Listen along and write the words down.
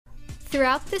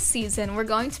Throughout this season, we're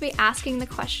going to be asking the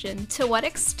question, to what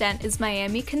extent is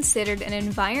Miami considered an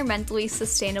environmentally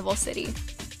sustainable city?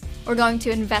 We're going to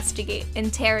investigate,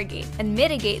 interrogate, and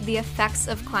mitigate the effects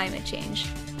of climate change.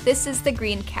 This is the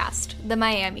Greencast, the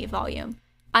Miami volume.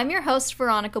 I'm your host,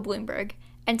 Veronica Bloomberg,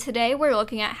 and today we're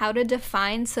looking at how to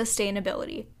define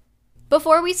sustainability.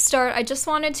 Before we start, I just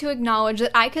wanted to acknowledge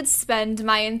that I could spend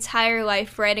my entire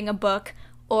life writing a book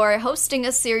or hosting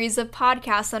a series of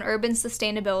podcasts on urban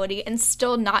sustainability and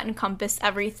still not encompass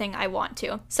everything I want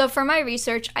to. So for my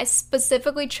research, I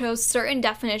specifically chose certain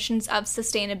definitions of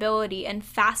sustainability and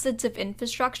facets of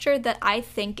infrastructure that I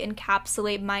think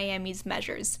encapsulate Miami's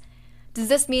measures. Does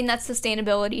this mean that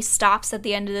sustainability stops at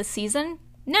the end of the season?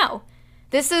 No.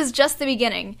 This is just the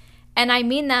beginning, and I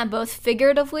mean that both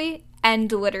figuratively and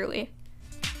literally.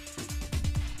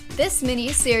 This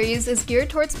mini-series is geared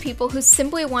towards people who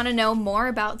simply want to know more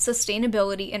about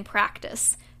sustainability in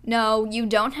practice. No, you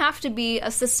don't have to be a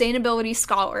sustainability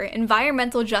scholar,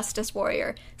 environmental justice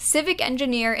warrior, civic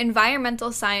engineer,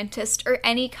 environmental scientist, or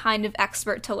any kind of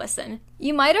expert to listen.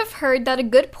 You might have heard that a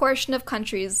good portion of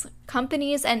countries,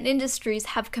 companies, and industries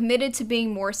have committed to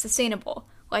being more sustainable,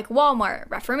 like Walmart,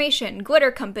 Reformation, glitter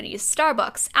companies,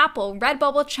 Starbucks, Apple,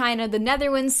 Redbubble China, the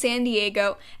Netherlands, San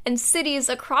Diego, and cities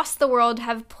across the world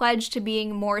have pledged to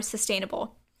being more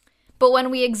sustainable. But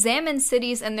when we examine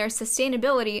cities and their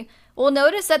sustainability, we'll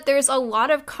notice that there's a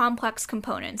lot of complex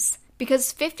components,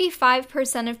 because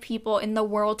 55% of people in the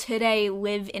world today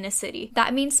live in a city.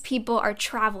 That means people are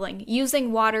traveling,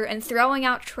 using water, and throwing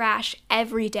out trash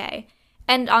every day.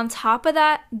 And on top of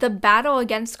that, the battle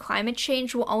against climate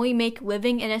change will only make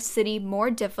living in a city more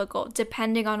difficult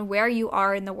depending on where you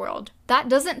are in the world. That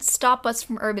doesn't stop us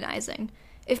from urbanizing.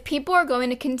 If people are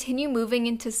going to continue moving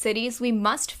into cities, we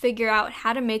must figure out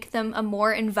how to make them a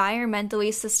more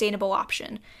environmentally sustainable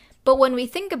option. But when we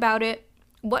think about it,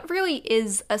 what really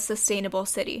is a sustainable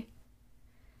city?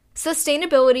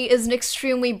 Sustainability is an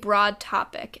extremely broad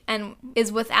topic and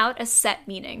is without a set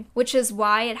meaning, which is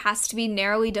why it has to be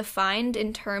narrowly defined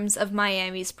in terms of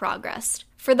Miami's progress.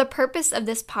 For the purpose of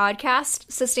this podcast,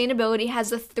 sustainability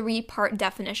has a three-part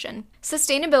definition.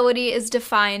 Sustainability is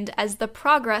defined as the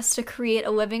progress to create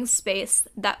a living space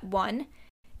that 1.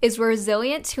 Is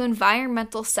resilient to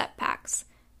environmental setbacks,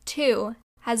 2.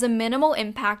 has a minimal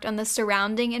impact on the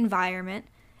surrounding environment,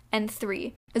 and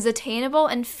 3. is attainable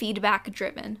and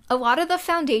feedback-driven. A lot of the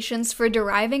foundations for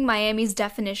deriving Miami's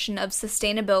definition of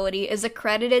sustainability is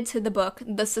accredited to the book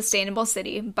The Sustainable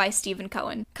City by Stephen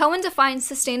Cohen. Cohen defines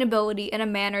sustainability in a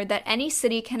manner that any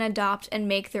city can adopt and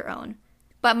make their own.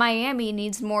 But Miami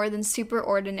needs more than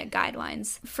superordinate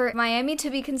guidelines. For Miami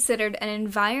to be considered an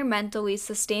environmentally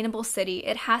sustainable city,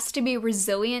 it has to be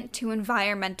resilient to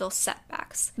environmental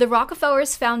setbacks. The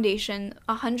Rockefeller's Foundation,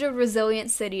 100 Resilient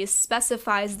Cities,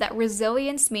 specifies that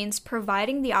resilience means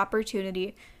providing the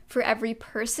opportunity for every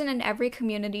person in every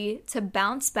community to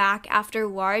bounce back after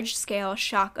large-scale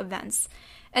shock events,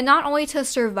 and not only to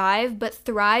survive, but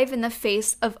thrive in the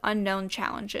face of unknown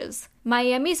challenges.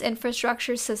 Miami's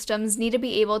infrastructure systems need to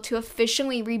be able to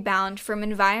efficiently rebound from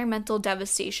environmental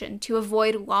devastation to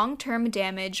avoid long-term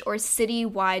damage or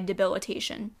city-wide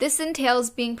debilitation. This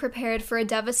entails being prepared for a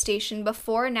devastation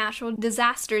before natural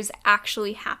disasters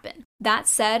actually happen. That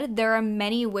said, there are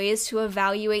many ways to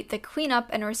evaluate the cleanup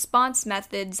and response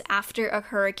methods after a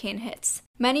hurricane hits.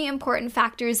 Many important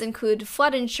factors include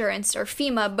flood insurance or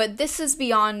FEMA, but this is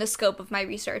beyond the scope of my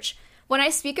research. When I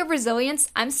speak of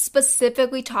resilience, I'm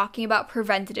specifically talking about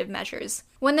preventative measures.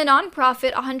 When the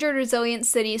nonprofit 100 Resilient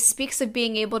Cities speaks of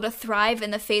being able to thrive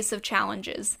in the face of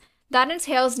challenges, that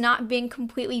entails not being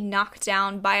completely knocked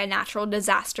down by a natural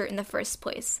disaster in the first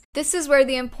place. This is where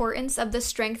the importance of the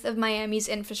strength of Miami's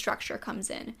infrastructure comes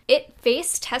in. It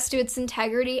faced tests to its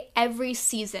integrity every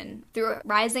season through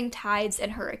rising tides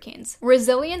and hurricanes.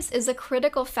 Resilience is a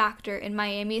critical factor in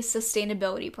Miami's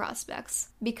sustainability prospects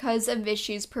because of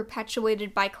issues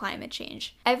perpetuated by climate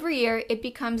change. Every year, it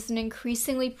becomes an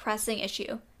increasingly pressing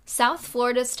issue. South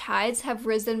Florida's tides have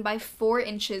risen by 4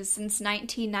 inches since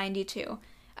 1992.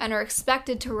 And are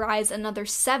expected to rise another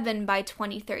 7 by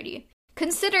 2030.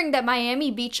 Considering that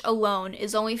Miami Beach alone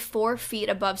is only 4 feet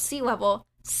above sea level,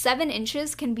 7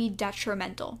 inches can be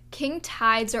detrimental. King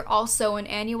tides are also an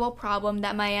annual problem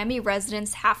that Miami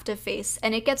residents have to face,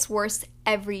 and it gets worse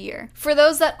every year. For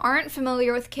those that aren't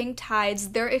familiar with king tides,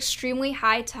 they're extremely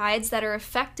high tides that are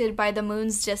affected by the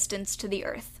moon's distance to the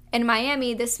Earth. In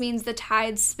Miami, this means the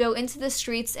tides spill into the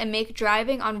streets and make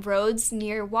driving on roads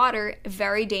near water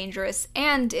very dangerous,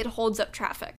 and it holds up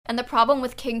traffic. And the problem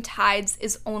with king tides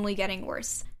is only getting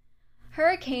worse.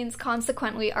 Hurricanes,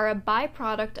 consequently, are a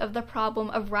byproduct of the problem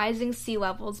of rising sea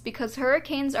levels because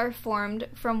hurricanes are formed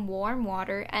from warm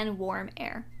water and warm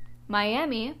air.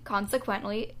 Miami,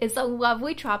 consequently, is a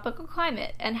lovely tropical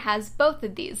climate and has both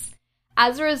of these.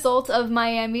 As a result of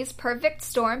Miami's perfect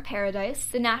storm paradise,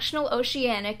 the National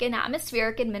Oceanic and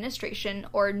Atmospheric Administration,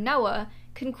 or NOAA,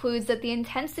 concludes that the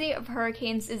intensity of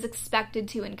hurricanes is expected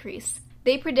to increase.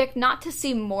 They predict not to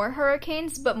see more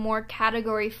hurricanes, but more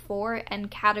Category 4 and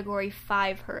Category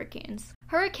 5 hurricanes.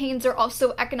 Hurricanes are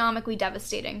also economically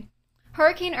devastating.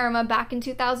 Hurricane Irma back in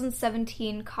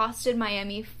 2017 costed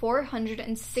Miami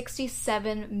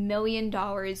 $467 million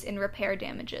in repair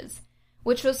damages,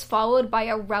 which was followed by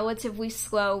a relatively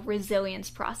slow resilience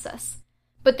process.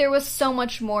 But there was so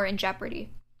much more in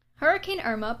jeopardy. Hurricane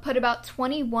Irma put about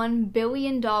 $21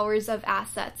 billion of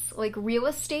assets, like real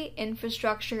estate,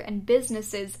 infrastructure, and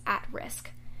businesses, at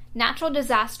risk. Natural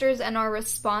disasters and our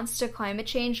response to climate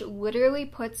change literally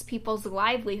puts people's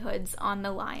livelihoods on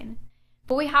the line.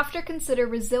 But we have to consider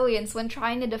resilience when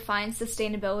trying to define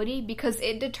sustainability because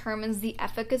it determines the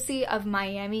efficacy of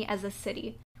Miami as a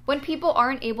city. When people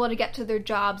aren't able to get to their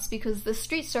jobs because the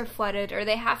streets are flooded or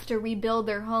they have to rebuild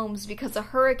their homes because a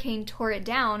hurricane tore it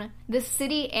down, the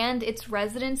city and its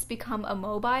residents become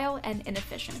immobile and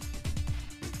inefficient.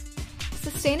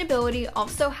 Sustainability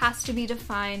also has to be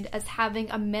defined as having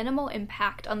a minimal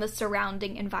impact on the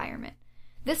surrounding environment.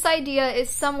 This idea is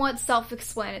somewhat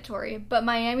self-explanatory, but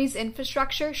Miami's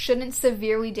infrastructure shouldn't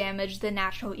severely damage the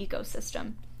natural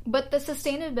ecosystem. But the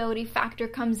sustainability factor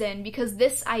comes in because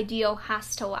this ideal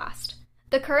has to last.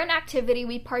 The current activity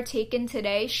we partake in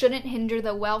today shouldn't hinder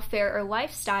the welfare or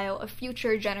lifestyle of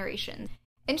future generations.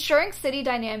 Ensuring city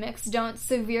dynamics don't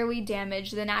severely damage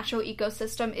the natural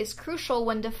ecosystem is crucial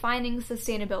when defining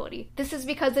sustainability. This is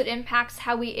because it impacts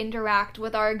how we interact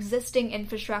with our existing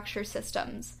infrastructure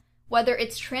systems, whether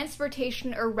it's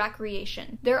transportation or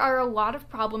recreation. There are a lot of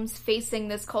problems facing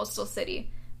this coastal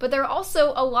city, but there are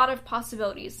also a lot of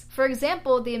possibilities. For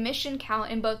example, the emission count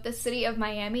in both the city of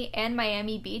Miami and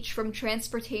Miami Beach from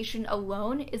transportation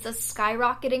alone is a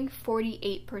skyrocketing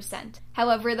 48%.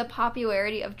 However, the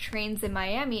popularity of trains in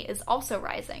Miami is also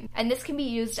rising, and this can be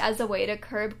used as a way to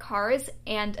curb cars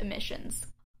and emissions.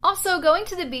 Also, going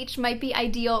to the beach might be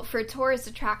ideal for tourist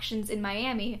attractions in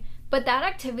Miami, but that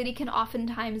activity can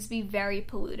oftentimes be very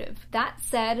pollutive. That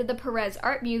said, the Perez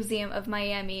Art Museum of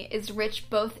Miami is rich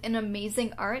both in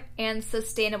amazing art and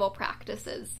sustainable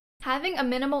practices. Having a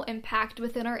minimal impact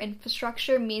within our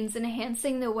infrastructure means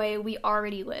enhancing the way we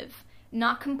already live,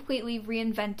 not completely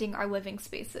reinventing our living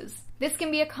spaces. This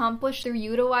can be accomplished through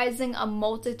utilizing a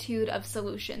multitude of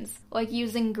solutions, like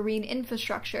using green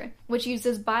infrastructure, which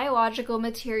uses biological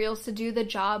materials to do the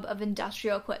job of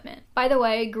industrial equipment. By the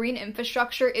way, green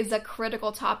infrastructure is a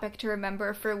critical topic to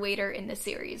remember for later in the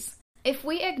series. If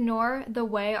we ignore the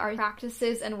way our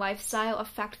practices and lifestyle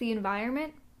affect the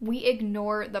environment, we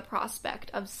ignore the prospect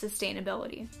of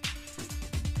sustainability.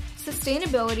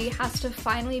 Sustainability has to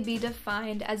finally be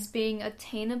defined as being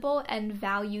attainable and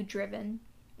value-driven,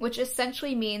 which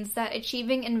essentially means that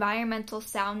achieving environmental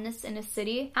soundness in a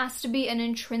city has to be an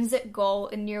intrinsic goal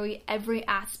in nearly every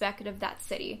aspect of that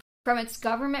city, from its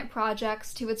government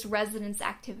projects to its residents'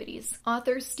 activities.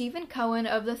 Author Stephen Cohen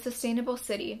of The Sustainable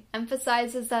City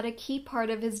emphasizes that a key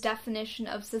part of his definition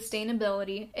of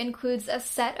sustainability includes a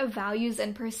set of values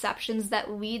and perceptions that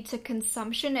lead to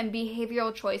consumption and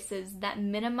behavioral choices that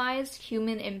minimize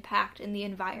human impact in the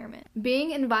environment.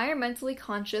 Being environmentally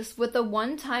conscious with a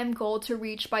one-time goal to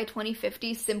reach by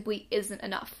 2050 simply isn't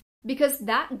enough, because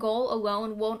that goal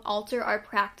alone won't alter our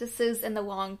practices in the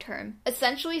long term.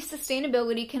 Essentially,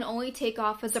 sustainability can only take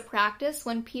off as a practice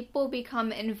when people become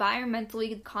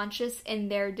environmentally conscious in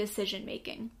their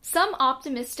decision-making. Some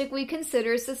optimistically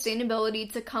consider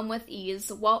sustainability to come with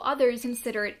ease, while others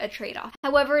consider it a trade-off.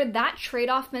 However, that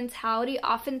trade-off mentality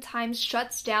oftentimes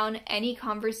shuts down any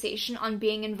conversation on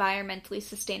being environmentally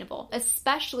sustainable,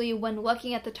 especially when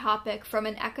looking at the topic from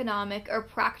an economic or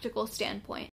practical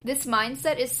standpoint. This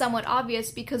mindset is somewhat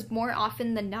obvious because more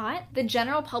often than not, the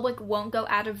general public won't go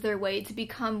out of their way to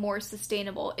become more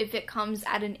sustainable if it comes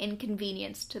at an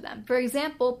inconvenience to them. For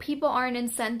example, people aren't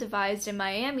incentivized in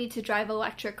Miami to drive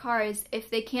electric cars if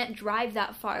they can't drive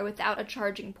that far without a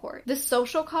charging port. The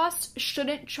social cost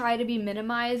shouldn't try to be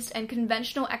minimized, and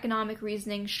conventional economic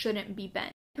reasoning shouldn't be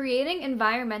bent. Creating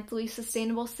environmentally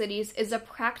sustainable cities is a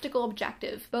practical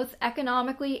objective, both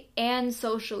economically and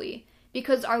socially,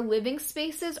 because our living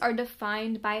spaces are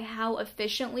defined by how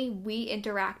efficiently we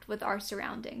interact with our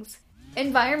surroundings.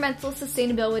 Environmental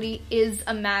sustainability is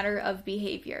a matter of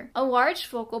behavior. A large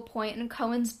focal point in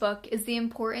Cohen's book is the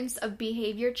importance of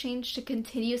behavior change to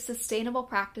continue sustainable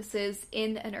practices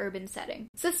in an urban setting.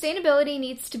 Sustainability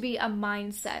needs to be a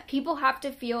mindset. People have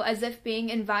to feel as if being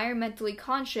environmentally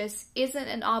conscious isn't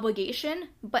an obligation,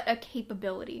 but a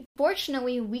capability.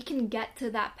 Fortunately, we can get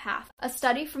to that path. A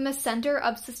study from the Center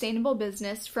of Sustainable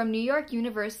Business from New York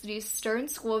University's Stern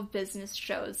School of Business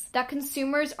shows that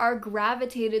consumers are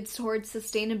gravitated towards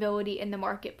sustainability in the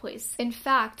marketplace. In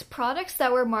fact, products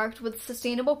that were marked with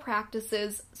sustainable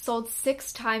practices sold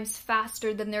 6 times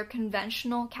faster than their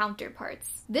conventional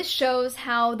counterparts. This shows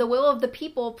how the will of the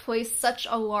people plays such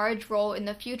a large role in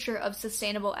the future of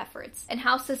sustainable efforts, and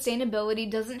how sustainability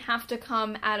doesn't have to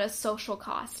come at a social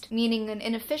cost, meaning an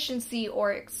inefficiency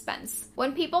or expense.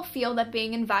 When people feel that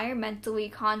being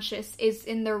environmentally conscious is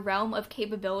in their realm of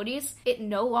capabilities, it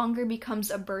no longer becomes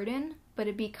a burden, but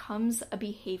it becomes a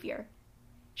behavior.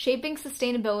 Shaping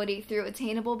sustainability through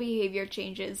attainable behavior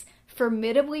changes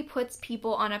formidably puts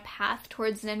people on a path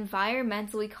towards an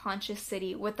environmentally conscious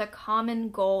city with a common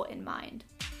goal in mind.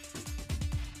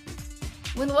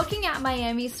 When looking at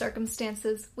Miami's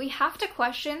circumstances, we have to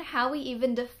question how we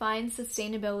even define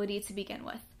sustainability to begin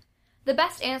with. The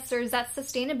best answer is that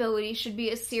sustainability should be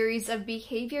a series of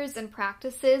behaviors and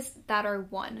practices that are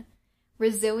 1.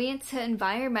 Resilient to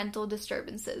environmental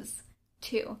disturbances,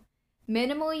 2.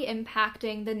 Minimally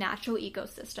impacting the natural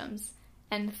ecosystems,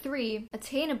 and 3.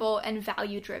 Attainable and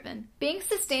value-driven. Being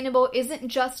sustainable isn't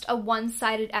just a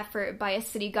one-sided effort by a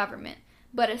city government,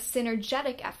 but a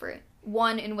synergetic effort,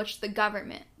 one in which the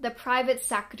government, the private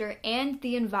sector, and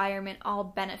the environment all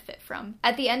benefit from.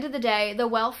 At the end of the day, the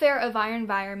welfare of our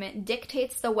environment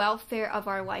dictates the welfare of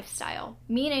our lifestyle,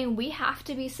 meaning we have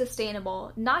to be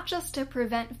sustainable, not just to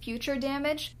prevent future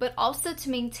damage, but also to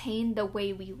maintain the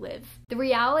way we live. The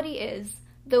reality is,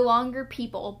 the longer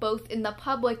people, both in the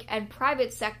public and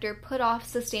private sector, put off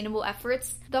sustainable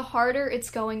efforts, the harder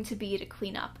it's going to be to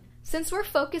clean up. Since we're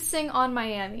focusing on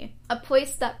Miami, a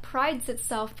place that prides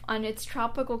itself on its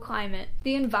tropical climate,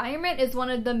 the environment is one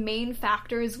of the main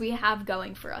factors we have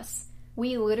going for us.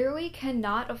 We literally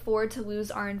cannot afford to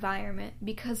lose our environment,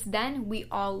 because then we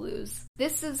all lose.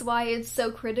 This is why it's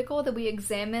so critical that we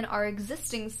examine our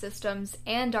existing systems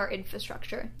and our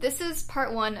infrastructure. This is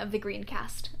part 1 of the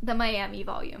Greencast, the Miami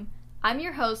volume. I'm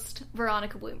your host,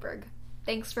 Veronica Bloomberg.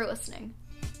 Thanks for listening.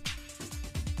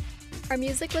 Our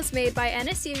music was made by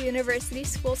NSU University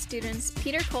School students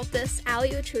Peter Coltis,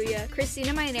 Ali Utruya,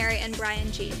 Christina Maineri, and Brian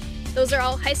G. Those are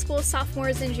all high school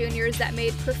sophomores and juniors that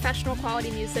made professional quality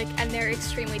music, and they're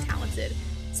extremely talented.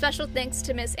 Special thanks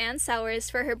to Miss Ann Sowers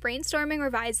for her brainstorming,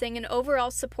 revising, and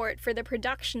overall support for the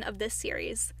production of this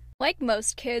series. Like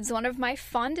most kids, one of my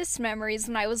fondest memories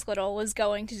when I was little was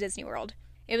going to Disney World.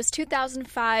 It was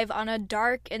 2005 on a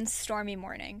dark and stormy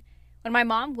morning, when my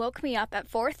mom woke me up at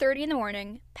 4:30 in the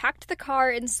morning, packed the car,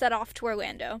 and set off to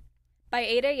Orlando. By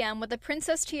 8 a.m., with a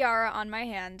princess tiara on my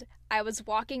hand, I was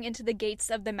walking into the gates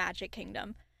of the Magic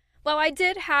Kingdom. While I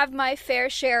did have my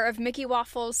fair share of Mickey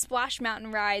Waffles, Splash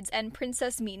Mountain rides, and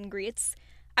princess meet and greets,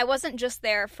 I wasn't just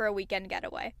there for a weekend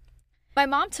getaway. My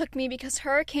mom took me because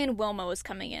Hurricane Wilma was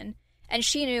coming in, and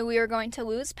she knew we were going to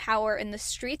lose power and the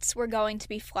streets were going to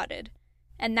be flooded.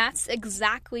 And that's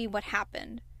exactly what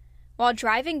happened. While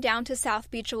driving down to South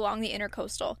Beach along the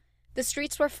Intercoastal, the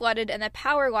streets were flooded and the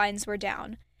power lines were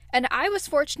down, and I was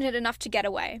fortunate enough to get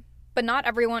away, but not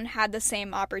everyone had the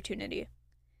same opportunity.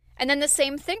 And then the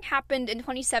same thing happened in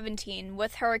 2017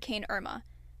 with Hurricane Irma,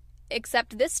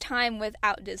 except this time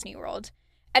without Disney World.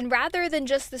 And rather than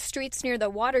just the streets near the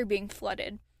water being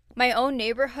flooded, my own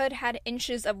neighborhood had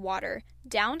inches of water,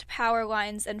 downed power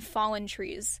lines, and fallen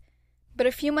trees. But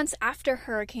a few months after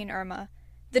Hurricane Irma,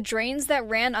 the drains that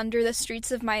ran under the streets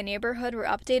of my neighborhood were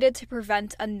updated to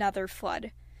prevent another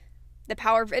flood. The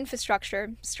power of infrastructure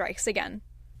strikes again.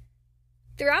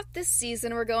 Throughout this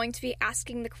season, we're going to be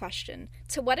asking the question,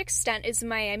 to what extent is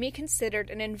Miami considered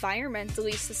an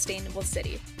environmentally sustainable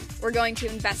city? We're going to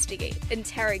investigate,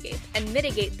 interrogate, and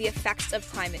mitigate the effects of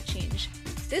climate change.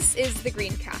 This is the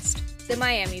Greencast, the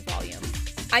Miami volume.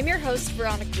 I'm your host,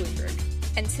 Veronica Bloomberg,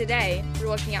 and today we're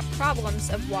looking at problems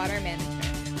of water management.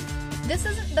 This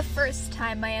isn't the first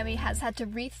time Miami has had to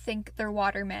rethink their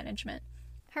water management.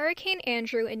 Hurricane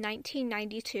Andrew in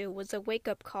 1992 was a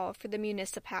wake-up call for the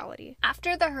municipality.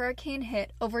 After the hurricane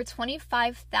hit, over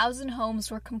 25,000 homes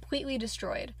were completely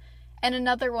destroyed, and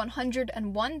another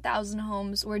 101,000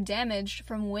 homes were damaged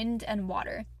from wind and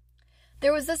water.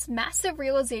 There was this massive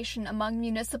realization among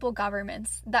municipal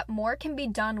governments that more can be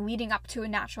done leading up to a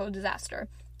natural disaster,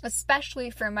 especially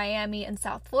for Miami and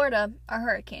South Florida, a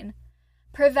hurricane.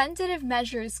 Preventative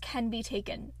measures can be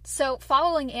taken. So,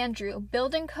 following Andrew,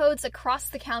 building codes across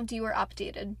the county were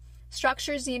updated.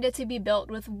 Structures needed to be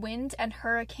built with wind and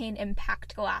hurricane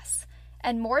impact glass,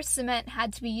 and more cement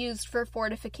had to be used for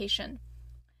fortification.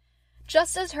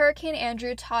 Just as Hurricane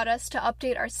Andrew taught us to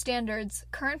update our standards,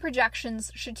 current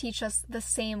projections should teach us the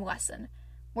same lesson.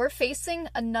 We're facing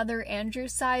another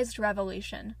Andrew-sized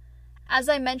revelation. As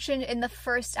I mentioned in the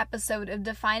first episode of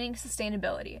Defining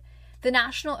Sustainability, the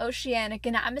National Oceanic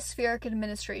and Atmospheric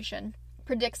Administration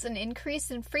predicts an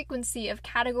increase in frequency of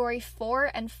Category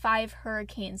 4 and 5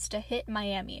 hurricanes to hit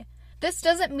Miami. This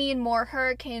doesn't mean more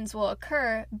hurricanes will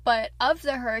occur, but of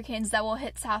the hurricanes that will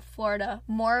hit South Florida,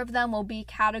 more of them will be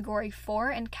Category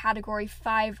 4 and Category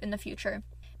 5 in the future,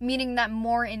 meaning that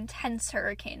more intense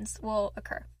hurricanes will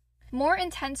occur. More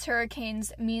intense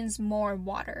hurricanes means more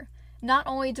water. Not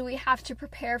only do we have to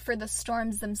prepare for the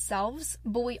storms themselves,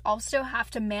 but we also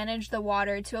have to manage the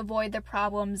water to avoid the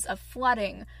problems of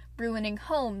flooding, ruining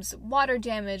homes, water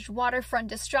damage, waterfront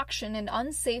destruction, and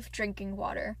unsafe drinking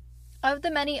water. Of the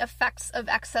many effects of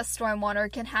excess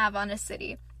stormwater can have on a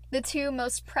city, the two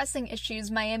most pressing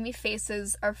issues Miami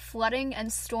faces are flooding and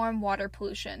stormwater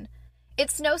pollution.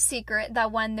 It's no secret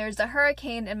that when there's a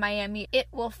hurricane in Miami, it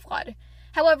will flood.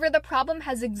 However, the problem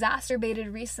has exacerbated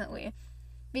recently,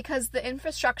 because the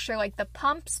infrastructure like the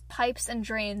pumps, pipes, and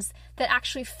drains that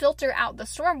actually filter out the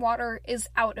stormwater is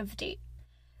out of date.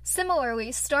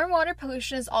 Similarly, stormwater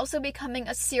pollution is also becoming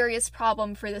a serious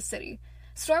problem for the city.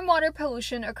 Stormwater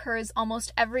pollution occurs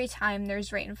almost every time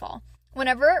there's rainfall.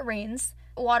 Whenever it rains,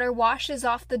 water washes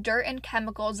off the dirt and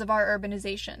chemicals of our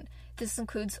urbanization. This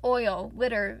includes oil,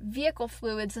 litter, vehicle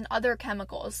fluids, and other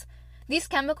chemicals. These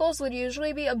chemicals would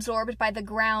usually be absorbed by the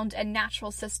ground and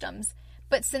natural systems.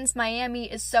 But since Miami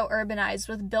is so urbanized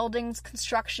with buildings,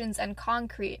 constructions, and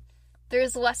concrete,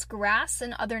 there's less grass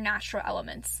and other natural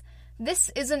elements.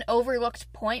 This is an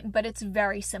overlooked point, but it's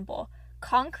very simple.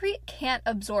 Concrete can't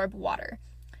absorb water,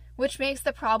 which makes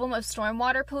the problem of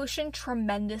stormwater pollution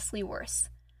tremendously worse.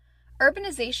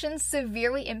 Urbanization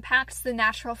severely impacts the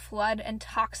natural flood and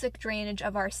toxic drainage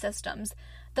of our systems,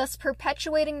 thus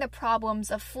perpetuating the problems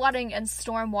of flooding and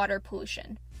stormwater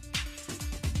pollution.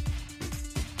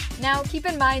 Now, keep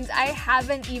in mind, I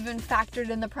haven't even factored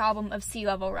in the problem of sea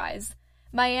level rise.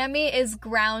 Miami is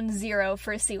ground zero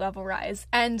for sea level rise,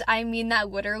 and I mean that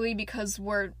literally because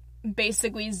we're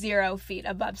basically 0 feet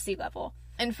above sea level.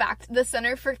 In fact, the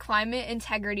Center for Climate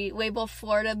Integrity labeled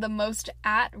Florida the most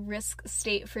at-risk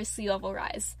state for sea level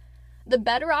rise. The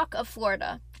bedrock of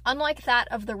Florida, unlike that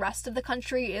of the rest of the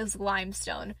country, is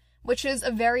limestone, which is a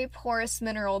very porous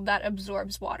mineral that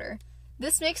absorbs water.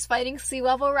 This makes fighting sea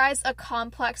level rise a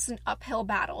complex and uphill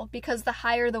battle, because the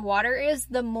higher the water is,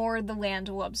 the more the land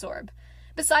will absorb.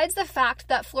 Besides the fact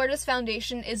that Florida's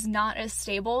foundation is not as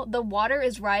stable, the water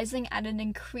is rising at an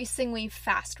increasingly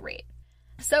fast rate.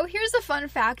 So here's a fun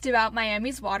fact about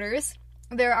Miami's waters.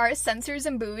 There are sensors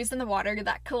and buoys in the water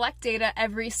that collect data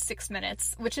every 6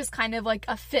 minutes, which is kind of like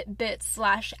a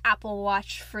Fitbit/Apple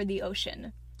Watch for the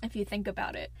ocean, if you think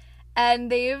about it.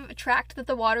 And they've tracked that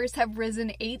the waters have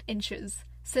risen 8 inches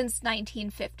since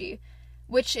 1950,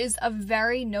 which is a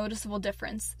very noticeable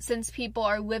difference since people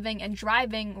are living and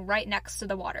driving right next to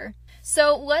the water.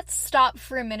 So let's stop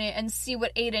for a minute and see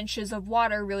what 8 inches of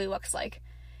water really looks like.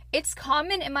 It's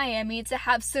common in Miami to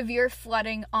have severe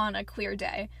flooding on a clear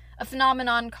day, a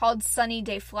phenomenon called sunny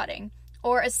day flooding,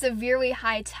 or a severely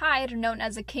high tide known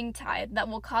as a king tide that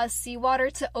will cause seawater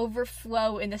to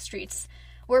overflow in the streets,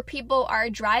 where people are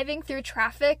driving through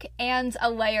traffic and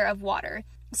a layer of water.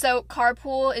 So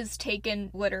carpool is taken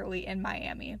literally in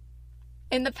Miami.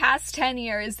 In the past 10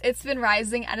 years, it's been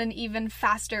rising at an even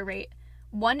faster rate,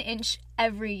 1 inch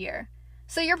every year.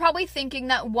 So you're probably thinking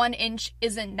that 1 inch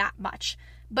isn't that much,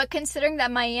 but considering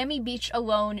that Miami Beach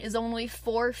alone is only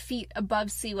 4 feet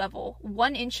above sea level,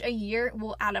 1 inch a year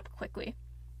will add up quickly.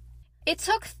 It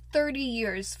took 30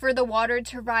 years for the water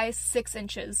to rise 6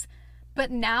 inches, but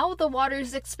now the water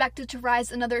is expected to rise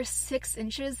another 6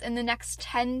 inches in the next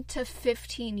 10 to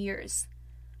 15 years.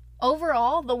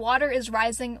 Overall, the water is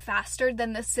rising faster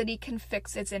than the city can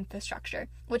fix its infrastructure,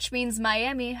 which means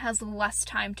Miami has less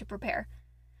time to prepare.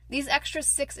 These extra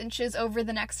 6 inches over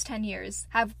the next 10 years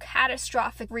have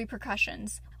catastrophic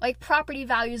repercussions, like property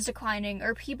values declining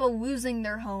or people losing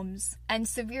their homes, and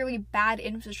severely bad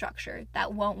infrastructure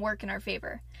that won't work in our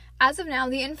favor. As of now,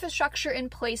 the infrastructure in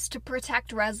place to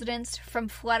protect residents from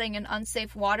flooding and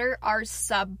unsafe water are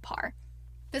subpar.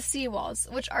 The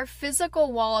seawalls, which are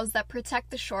physical walls that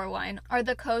protect the shoreline, are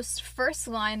the coast's first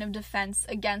line of defense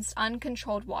against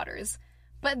uncontrolled waters,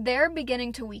 but they're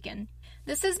beginning to weaken.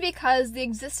 This is because the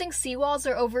existing seawalls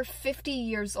are over 50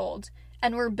 years old,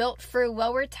 and were built for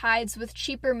lower tides with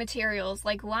cheaper materials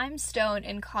like limestone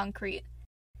and concrete.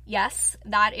 Yes,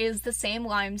 that is the same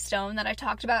limestone that I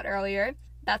talked about earlier.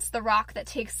 That's the rock that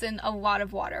takes in a lot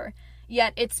of water,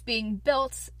 yet it's being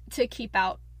built to keep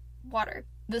out water.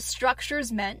 The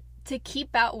structures meant to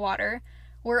keep out water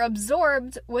were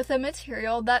absorbed with a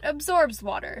material that absorbs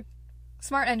water.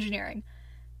 Smart engineering.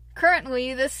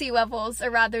 Currently, the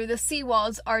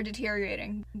seawalls are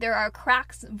deteriorating. There are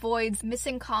cracks, voids,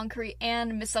 missing concrete,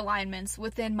 and misalignments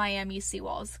within Miami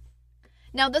seawalls.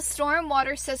 Now, the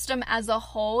stormwater system as a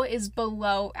whole is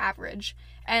below average,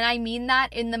 and I mean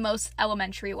that in the most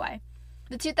elementary way.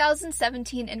 The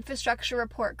 2017 Infrastructure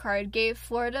Report Card gave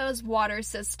Florida's water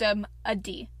system a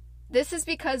D. This is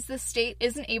because the state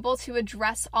isn't able to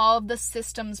address all of the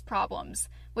system's problems,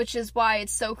 which is why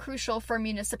it's so crucial for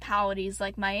municipalities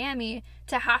like Miami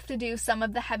to have to do some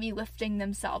of the heavy lifting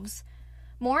themselves.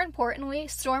 More importantly,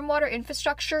 stormwater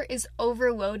infrastructure is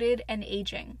overloaded and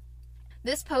aging.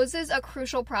 This poses a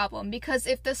crucial problem because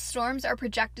if the storms are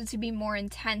projected to be more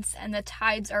intense and the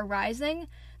tides are rising,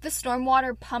 the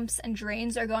stormwater pumps and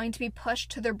drains are going to be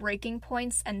pushed to their breaking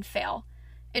points and fail.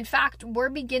 In fact, we're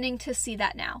beginning to see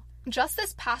that now. Just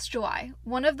this past July,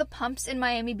 one of the pumps in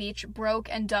Miami Beach broke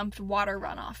and dumped water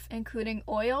runoff, including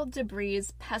oil, debris,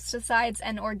 pesticides,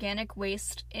 and organic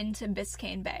waste into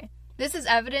Biscayne Bay. This is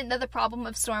evident that the problem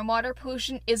of stormwater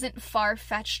pollution isn't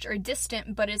far-fetched or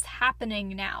distant, but is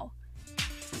happening now.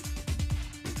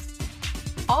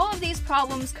 All of these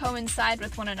problems coincide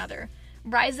with one another.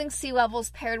 Rising sea levels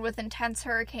paired with intense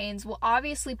hurricanes will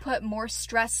obviously put more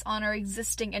stress on our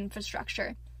existing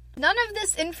infrastructure. None of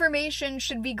this information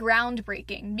should be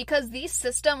groundbreaking, because these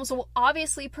systems will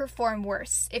obviously perform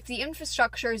worse if the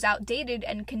infrastructure is outdated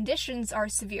and conditions are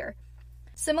severe.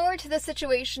 Similar to the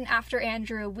situation after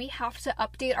Andrew, we have to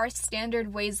update our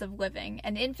standard ways of living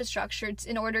and infrastructure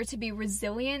in order to be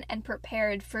resilient and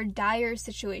prepared for dire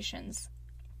situations.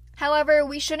 However,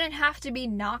 we shouldn't have to be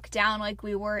knocked down like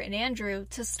we were in Andrew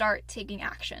to start taking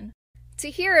action.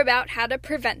 To hear about how to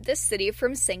prevent this city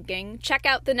from sinking, check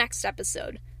out the next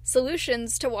episode,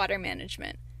 Solutions to Water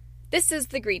Management. This is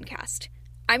the Greencast.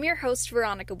 I'm your host,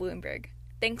 Veronica Bloomberg.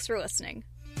 Thanks for listening.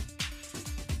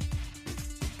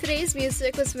 Today's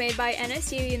music was made by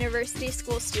NSU University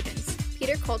School students,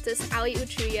 Peter Coltis, Ali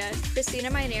Uchuya, Christina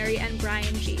Maineri, and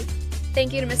Brian G.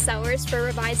 Thank you to Ms. Sellers for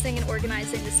revising and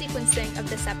organizing the sequencing of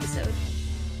this episode.